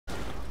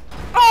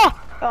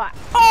Oh!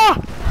 Oh!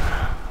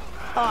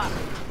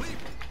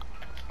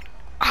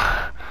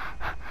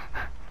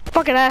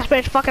 Fucking ass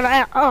bitch, fucking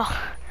ass. Oh.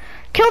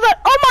 Kill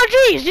that. Oh my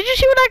jeez, did you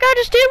see what that guy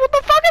just did? What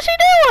the fuck is he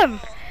doing?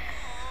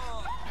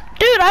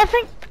 Dude, I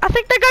think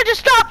that guy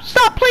just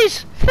stop,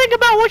 please. Think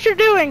about what you're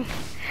doing.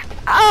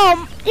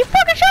 You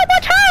fucking shot my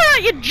tire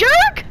out, you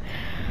jerk!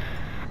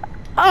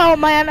 Oh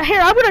man,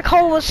 here, I'm gonna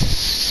call this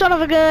son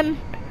of a gun.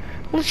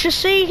 Let's just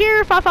see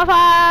here,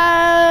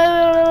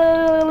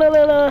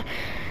 555.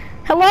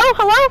 Hello?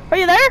 Are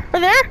you there?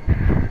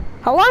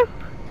 Hello?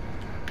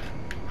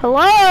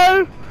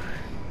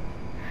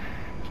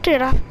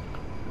 Dude,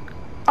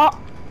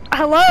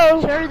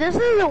 hello? Sir, this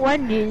is the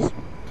Wendys.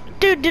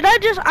 Dude,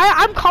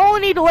 I'm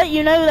calling you to let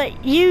you know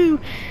that you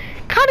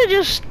kind of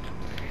just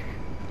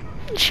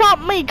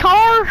shot me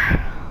car.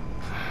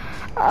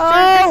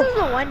 Sir, this is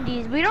the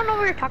Wendys. We don't know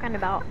what you're talking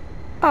about.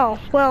 Oh,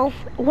 well,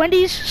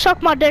 Wendy's,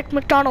 suck my dick,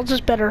 McDonald's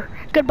is better.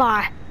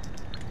 Goodbye.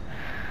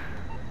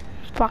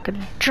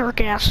 Fucking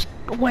jerk-ass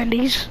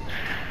Wendy's.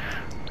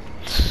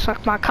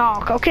 Suck my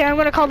cock. Okay, I'm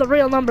gonna call the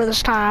real number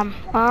this time.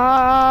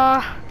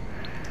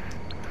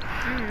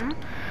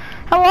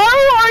 Hello?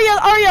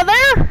 Are you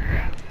there?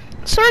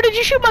 Sir, did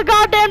you shoot my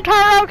goddamn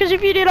tire out? Because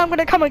if you did, I'm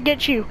gonna come and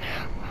get you.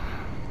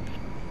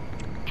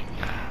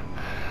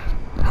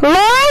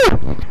 Hello?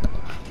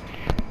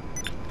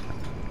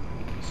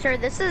 Sir,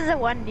 this is the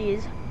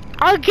Wendys.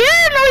 Again?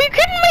 Are you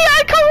kidding me?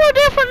 I call a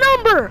different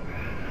number.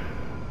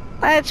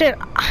 That's it.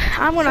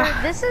 I'm gonna...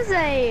 Sir, this is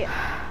a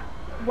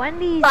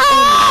Wendys in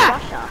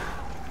Russia.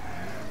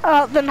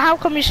 Then how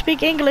come you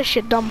speak English,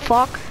 you dumb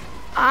fuck?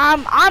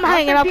 I'm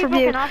hanging up from you.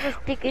 People can also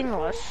speak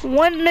English.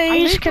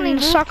 Wendy's can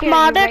suck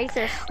my dick.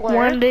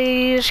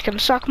 Wendy's can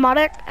suck my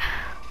dick.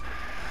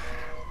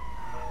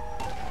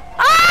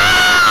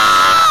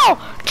 Oh!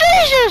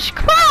 Jesus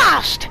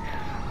Christ!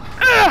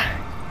 Ugh.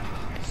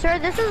 Sir,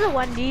 this is a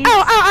Wendys.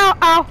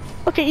 Ow.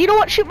 Okay, you know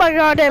what? Shoot my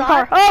goddamn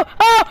car. Oh!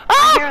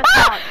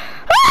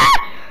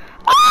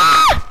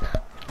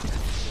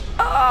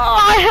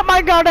 I hit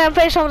my goddamn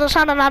face over the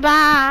side of my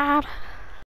bed.